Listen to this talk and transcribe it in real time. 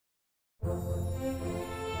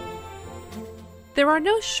There are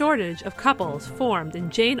no shortage of couples formed in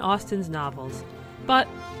Jane Austen's novels, but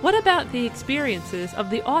what about the experiences of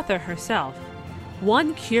the author herself?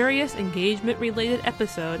 One curious engagement-related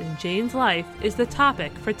episode in Jane's life is the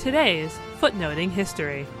topic for today's Footnoting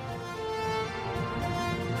History.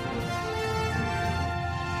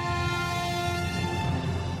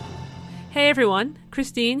 Hey everyone,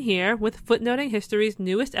 Christine here with Footnoting History's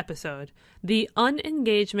newest episode, The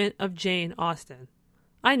Unengagement of Jane Austen.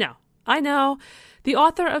 I know, the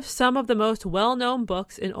author of some of the most well-known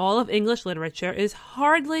books in all of English literature is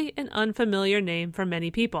hardly an unfamiliar name for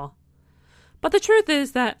many people. But the truth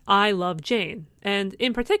is that I love Jane, and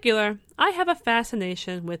in particular, I have a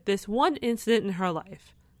fascination with this one incident in her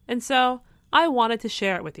life, and so I wanted to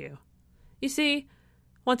share it with you. You see,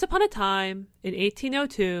 once upon a time, in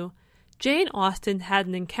 1802, Jane Austen had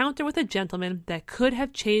an encounter with a gentleman that could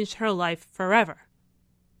have changed her life forever.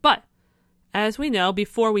 But, as we know,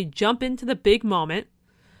 before we jump into the big moment,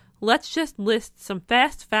 let's just list some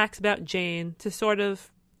fast facts about Jane to sort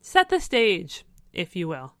of set the stage, if you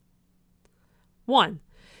will. 1.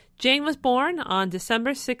 Jane was born on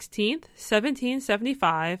December 16th,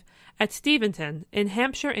 1775, at Steventon in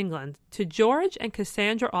Hampshire, England, to George and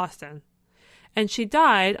Cassandra Austen, and she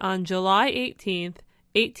died on July 18th,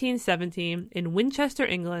 1817, in Winchester,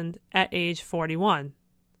 England, at age 41.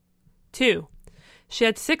 2. She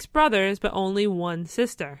had 6 brothers but only one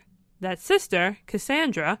sister. That sister,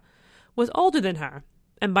 Cassandra, was older than her,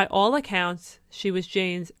 and by all accounts, she was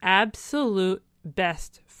Jane's absolute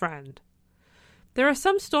best friend. There are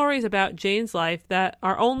some stories about Jane's life that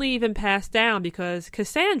are only even passed down because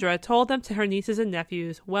Cassandra told them to her nieces and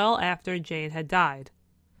nephews well after Jane had died.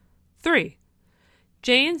 3.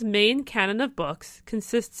 Jane's main canon of books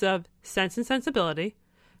consists of Sense and Sensibility,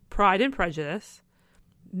 Pride and Prejudice,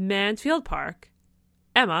 Mansfield Park,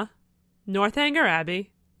 Emma, Northanger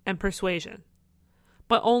Abbey, and Persuasion.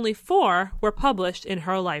 But only 4 were published in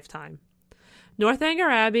her lifetime. Northanger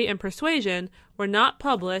Abbey and Persuasion were not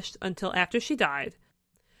published until after she died,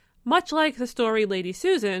 much like the story Lady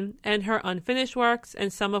Susan and her unfinished works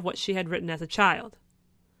and some of what she had written as a child.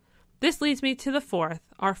 This leads me to the 4th,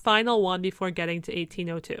 our final one before getting to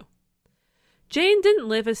 1802. Jane didn't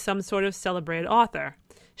live as some sort of celebrated author.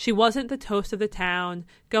 She wasn't the toast of the town,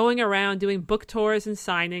 going around doing book tours and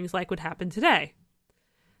signings like would happen today.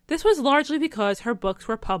 This was largely because her books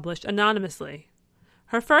were published anonymously.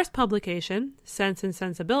 Her first publication, Sense and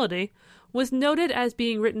Sensibility, was noted as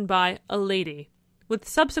being written by a lady, with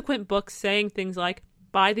subsequent books saying things like,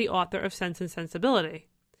 by the author of Sense and Sensibility.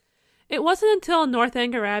 It wasn't until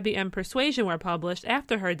Northanger Abbey and Persuasion were published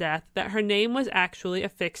after her death that her name was actually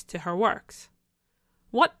affixed to her works.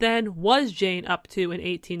 What then was Jane up to in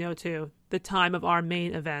 1802, the time of our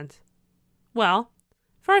main event? Well,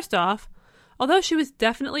 first off, although she was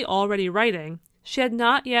definitely already writing, she had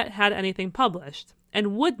not yet had anything published,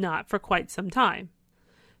 and would not for quite some time.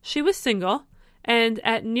 She was single, and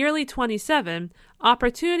at nearly 27,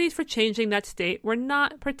 opportunities for changing that state were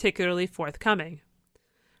not particularly forthcoming.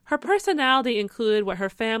 Her personality included what her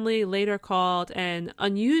family later called an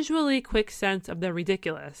unusually quick sense of the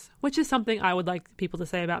ridiculous, which is something I would like people to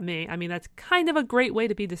say about me. I mean, that's kind of a great way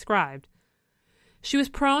to be described. She was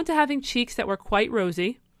prone to having cheeks that were quite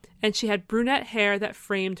rosy, and she had brunette hair that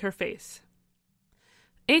framed her face.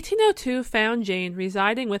 1802 found Jane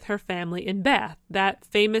residing with her family in Bath, that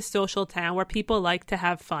famous social town where people like to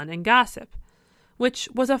have fun and gossip, which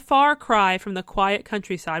was a far cry from the quiet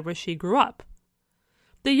countryside where she grew up.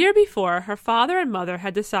 The year before, her father and mother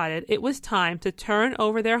had decided it was time to turn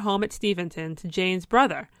over their home at Steventon to Jane's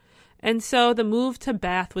brother, and so the move to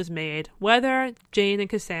Bath was made, whether Jane and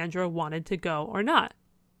Cassandra wanted to go or not.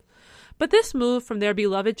 But this move from their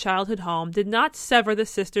beloved childhood home did not sever the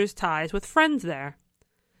sisters' ties with friends there.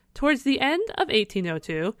 Towards the end of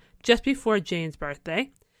 1802, just before Jane's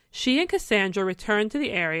birthday, she and Cassandra returned to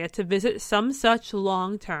the area to visit some such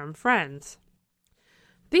long-term friends.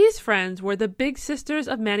 These friends were the Big Sisters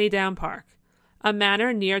of Manydown Park, a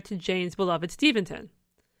manor near to Jane's beloved Steventon.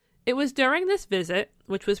 It was during this visit,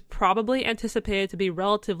 which was probably anticipated to be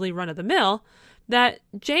relatively run-of-the-mill, that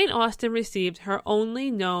Jane Austen received her only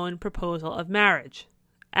known proposal of marriage,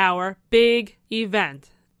 our big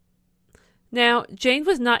event. Now, Jane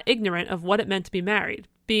was not ignorant of what it meant to be married,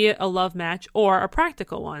 be it a love match or a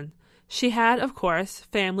practical one. She had, of course,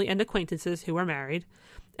 family and acquaintances who were married,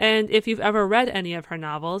 and if you've ever read any of her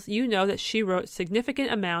novels, you know that she wrote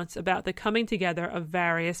significant amounts about the coming together of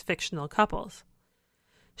various fictional couples.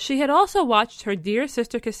 She had also watched her dear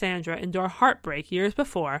sister Cassandra endure heartbreak years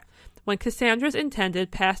before, when Cassandra's intended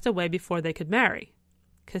passed away before they could marry.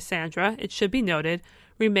 Cassandra, it should be noted,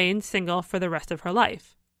 remained single for the rest of her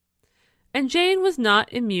life. And Jane was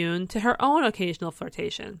not immune to her own occasional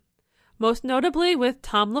flirtation, most notably with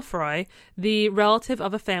Tom Lefroy, the relative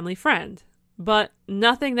of a family friend, but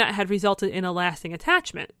nothing that had resulted in a lasting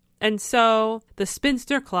attachment, and so the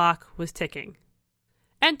spinster clock was ticking.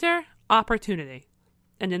 Enter opportunity.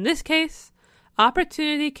 And in this case,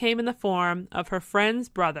 opportunity came in the form of her friend's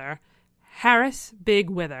brother, Harris Big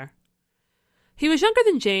Wither. He was younger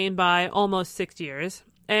than Jane by almost 6 years,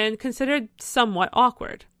 and considered somewhat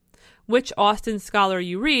awkward. Which Austen scholar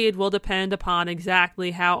you read will depend upon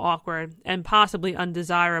exactly how awkward and possibly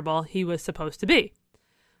undesirable he was supposed to be.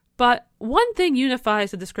 But one thing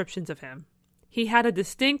unifies the descriptions of him. He had a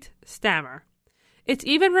distinct stammer. It's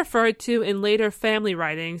even referred to in later family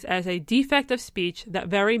writings as a defect of speech that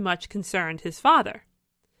very much concerned his father.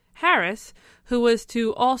 Harris, who was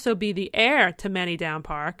to also be the heir to Manydown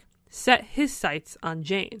Park, set his sights on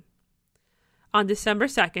Jane. On December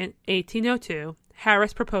 2nd, 1802,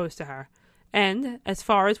 Harris proposed to her, and, as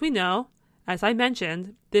far as we know, as I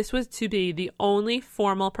mentioned, this was to be the only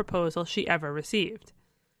formal proposal she ever received.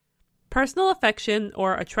 Personal affection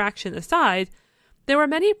or attraction aside, there were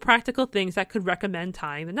many practical things that could recommend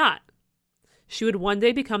tying the knot. She would one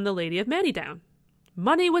day become the Lady of Manydown.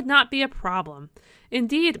 Money would not be a problem.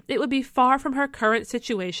 Indeed, it would be far from her current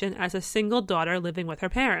situation as a single daughter living with her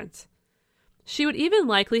parents. She would even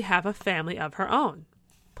likely have a family of her own.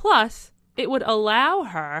 Plus, it would allow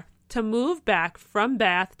her to move back from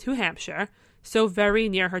Bath to Hampshire, so very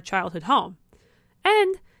near her childhood home.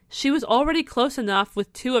 And she was already close enough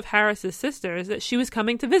with two of Harris's sisters that she was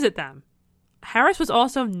coming to visit them. Harris was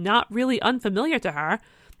also not really unfamiliar to her.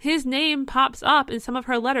 His name pops up in some of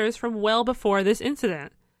her letters from well before this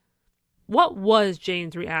incident. What was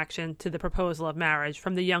Jane's reaction to the proposal of marriage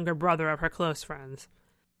from the younger brother of her close friends?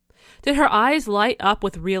 Did her eyes light up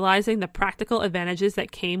with realizing the practical advantages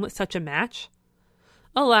that came with such a match?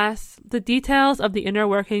 Alas, the details of the inner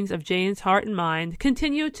workings of Jane's heart and mind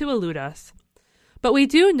continue to elude us. But we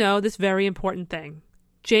do know this very important thing.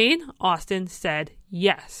 Jane Austen said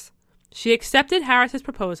yes. She accepted Harris's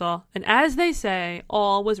proposal, and as they say,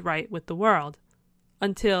 all was right with the world.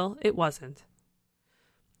 Until it wasn't.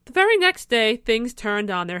 The very next day, things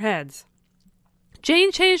turned on their heads.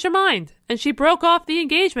 Jane changed her mind, and she broke off the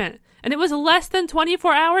engagement, and it was less than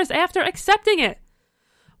 24 hours after accepting it.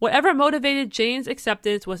 Whatever motivated Jane's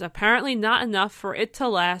acceptance was apparently not enough for it to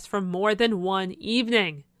last for more than one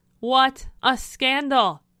evening. What a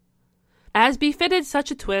scandal! As befitted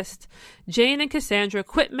such a twist, Jane and Cassandra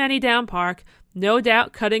quit Manydown Park, no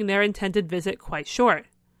doubt cutting their intended visit quite short.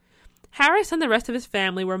 Harris and the rest of his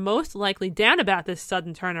family were most likely down about this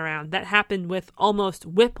sudden turnaround that happened with almost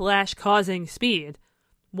whiplash-causing speed.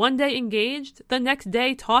 One day engaged, the next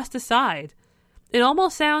day tossed aside. It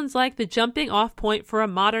almost sounds like the jumping-off point for a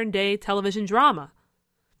modern-day television drama.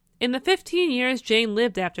 In the 15 years Jane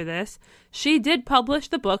lived after this, she did publish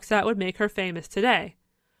the books that would make her famous today.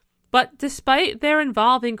 But despite their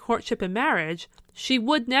involving courtship and marriage, she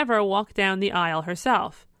would never walk down the aisle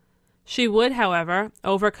herself. She would, however,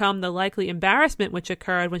 overcome the likely embarrassment which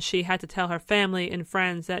occurred when she had to tell her family and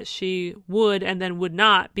friends that she would and then would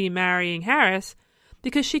not be marrying Harris,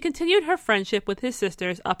 because she continued her friendship with his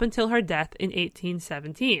sisters up until her death in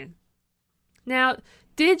 1817. Now,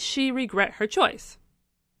 did she regret her choice?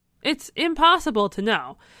 It's impossible to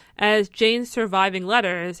know, as Jane's surviving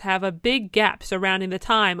letters have a big gap surrounding the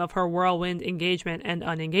time of her whirlwind engagement and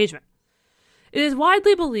unengagement. It is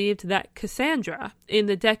widely believed that Cassandra, in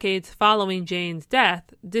the decades following Jane's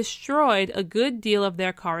death, destroyed a good deal of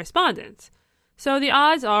their correspondence, so the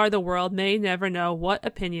odds are the world may never know what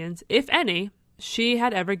opinions, if any, she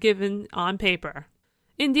had ever given on paper.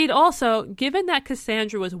 Indeed, also, given that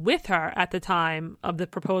Cassandra was with her at the time of the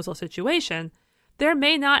proposal situation, there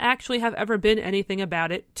may not actually have ever been anything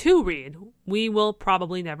about it to read. We will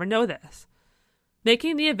probably never know this.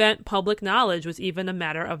 Making the event public knowledge was even a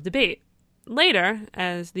matter of debate. Later,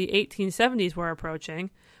 as the 1870s were approaching,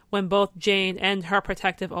 when both Jane and her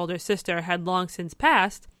protective older sister had long since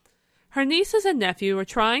passed, her nieces and nephew were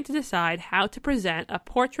trying to decide how to present a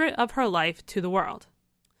portrait of her life to the world.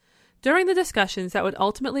 During the discussions that would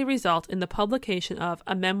ultimately result in the publication of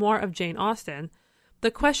A Memoir of Jane Austen,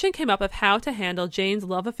 the question came up of how to handle Jane's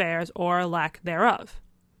love affairs or lack thereof.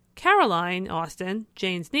 Caroline Austen,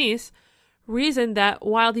 Jane's niece, reasoned that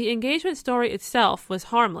while the engagement story itself was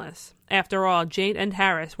harmless, after all, Jane and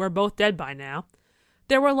Harris were both dead by now,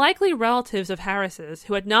 there were likely relatives of Harris's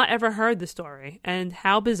who had not ever heard the story, and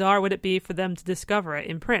how bizarre would it be for them to discover it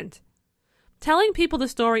in print? Telling people the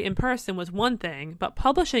story in person was one thing, but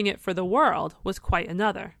publishing it for the world was quite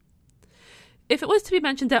another. If it was to be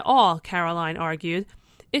mentioned at all, Caroline argued,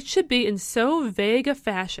 it should be in so vague a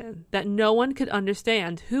fashion that no one could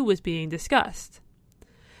understand who was being discussed.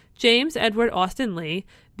 James Edward Austen Leigh,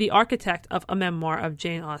 the architect of A Memoir of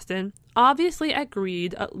Jane Austen, obviously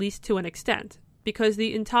agreed at least to an extent, because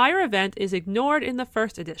the entire event is ignored in the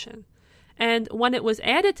first edition, and when it was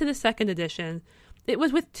added to the second edition, it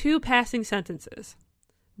was with 2 passing sentences.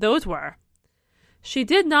 Those were, "She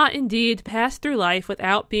did not indeed pass through life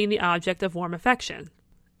without being the object of warm affection.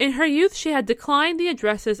 In her youth she had declined the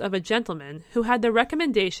addresses of a gentleman who had the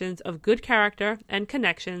recommendations of good character and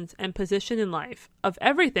connections and position in life, of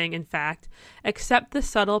everything, in fact, except the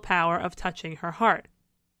subtle power of touching her heart."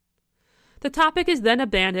 The topic is then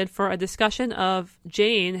abandoned for a discussion of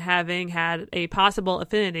Jane having had a possible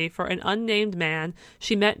affinity for an unnamed man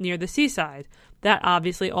she met near the seaside. That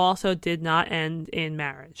obviously also did not end in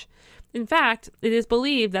marriage. In fact, it is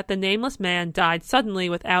believed that the nameless man died suddenly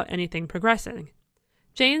without anything progressing.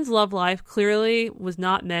 Jane's love life clearly was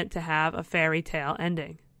not meant to have a fairy tale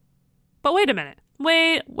ending. But wait a minute.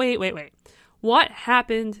 Wait. What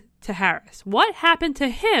happened to Harris? What happened to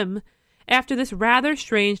him after this rather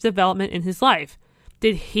strange development in his life?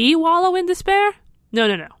 Did he wallow in despair?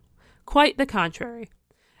 No. Quite the contrary.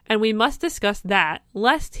 And we must discuss that,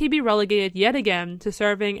 lest he be relegated yet again to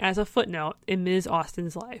serving as a footnote in Ms.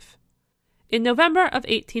 Austen's life. In November of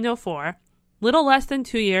 1804, little less than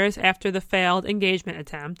 2 years after the failed engagement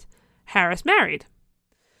attempt, Harris married.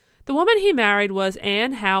 The woman he married was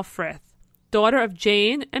Anne Howe Frith, daughter of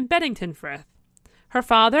Jane and Beddington Frith. Her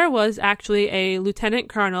father was actually a lieutenant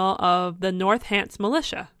colonel of the North Hants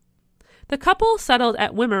militia. The couple settled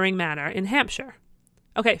at Wimmering Manor in Hampshire.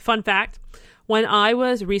 Okay, fun fact. When I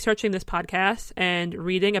was researching this podcast and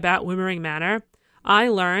reading about Wimmering Manor, I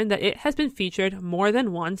learned that it has been featured more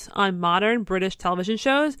than once on modern British television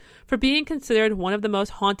shows for being considered one of the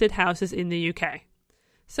most haunted houses in the UK.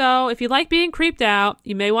 So if you like being creeped out,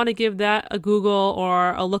 you may want to give that a Google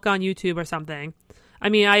or a look on YouTube or something. I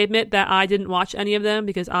mean, I admit that I didn't watch any of them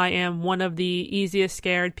because I am one of the easiest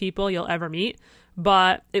scared people you'll ever meet,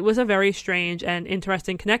 but it was a very strange and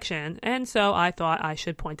interesting connection, and so I thought I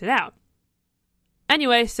should point it out.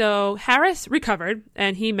 Anyway, so Harris recovered,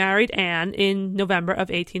 and he married Anne in November of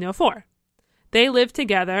 1804. They lived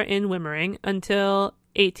together in Wimmering until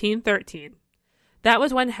 1813. That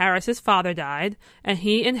was when Harris's father died, and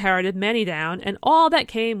he inherited Manydown and all that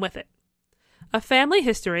came with it. A family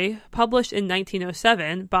history, published in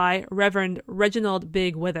 1907 by Reverend Reginald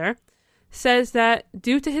Big Wither, says that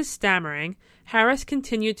due to his stammering, Harris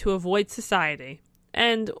continued to avoid society.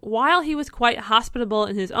 And while he was quite hospitable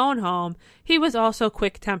in his own home, he was also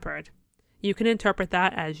quick-tempered. You can interpret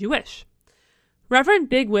that as you wish. Reverend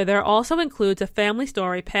Big Wither also includes a family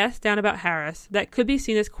story passed down about Harris that could be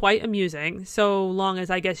seen as quite amusing, so long as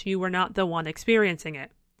I guess you were not the one experiencing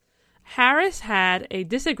it. Harris had a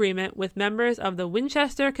disagreement with members of the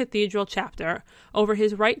Winchester Cathedral chapter over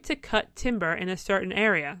his right to cut timber in a certain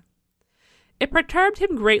area. It perturbed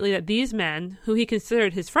him greatly that these men, who he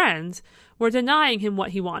considered his friends, were denying him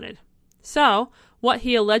what he wanted. So, what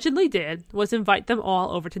he allegedly did was invite them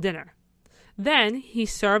all over to dinner. Then he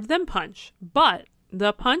served them punch, but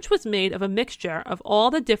the punch was made of a mixture of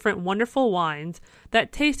all the different wonderful wines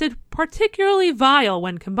that tasted particularly vile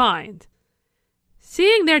when combined.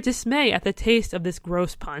 Seeing their dismay at the taste of this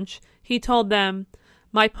gross punch, he told them,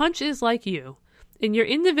 "My punch is like you. In your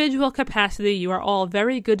individual capacity you are all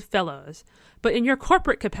very good fellows, but in your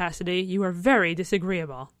corporate capacity you are very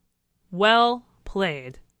disagreeable." Well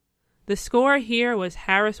played. The score here was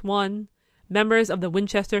Harris 1, members of the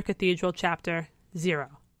Winchester Cathedral chapter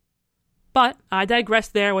 0. But I digress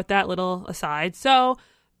there with that little aside, so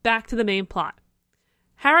back to the main plot.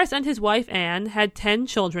 Harris and his wife Anne had 10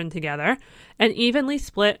 children together and evenly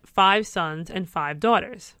split 5 sons and 5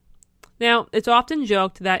 daughters. Now, it's often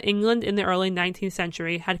joked that England in the early 19th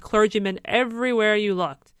century had clergymen everywhere you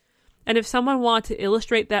looked. And if someone wanted to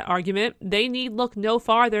illustrate that argument, they need look no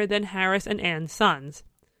farther than Harris and Anne's sons.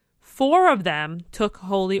 4 of them took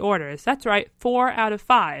holy orders. That's right, 4 out of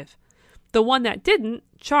 5. The one that didn't,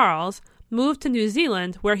 Charles, moved to New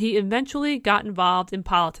Zealand, where he eventually got involved in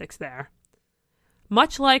politics there.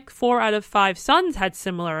 Much like 4 out of 5 sons had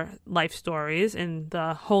similar life stories in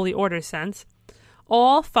the holy order sense,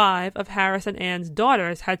 all 5 of Harris and Anne's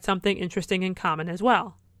daughters had something interesting in common as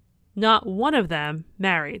well. Not one of them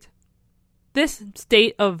married. This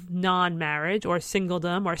state of non-marriage or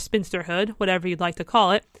singledom or spinsterhood, whatever you'd like to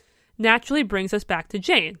call it, naturally brings us back to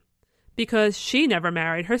Jane, because she never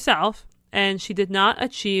married herself, and she did not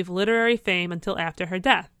achieve literary fame until after her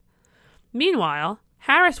death. Meanwhile,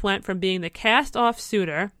 Harris went from being the cast-off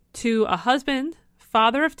suitor to a husband,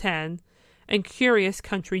 father of 10, and curious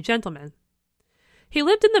country gentleman. He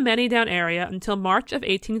lived in the Manydown area until March of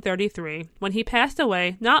 1833, when he passed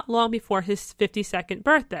away not long before his 52nd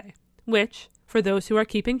birthday, which, for those who are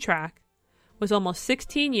keeping track, was almost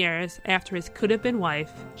 16 years after his could-have-been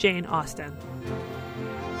wife, Jane Austen.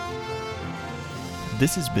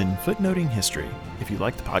 This has been Footnoting History. If you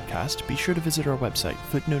like the podcast, be sure to visit our website,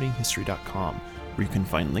 footnotinghistory.com, where you can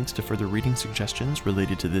find links to further reading suggestions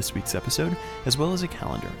related to this week's episode, as well as a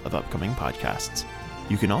calendar of upcoming podcasts.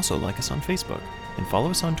 You can also like us on Facebook and follow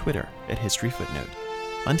us on Twitter at History Footnote.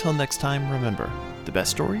 Until next time, remember, the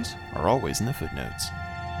best stories are always in the footnotes.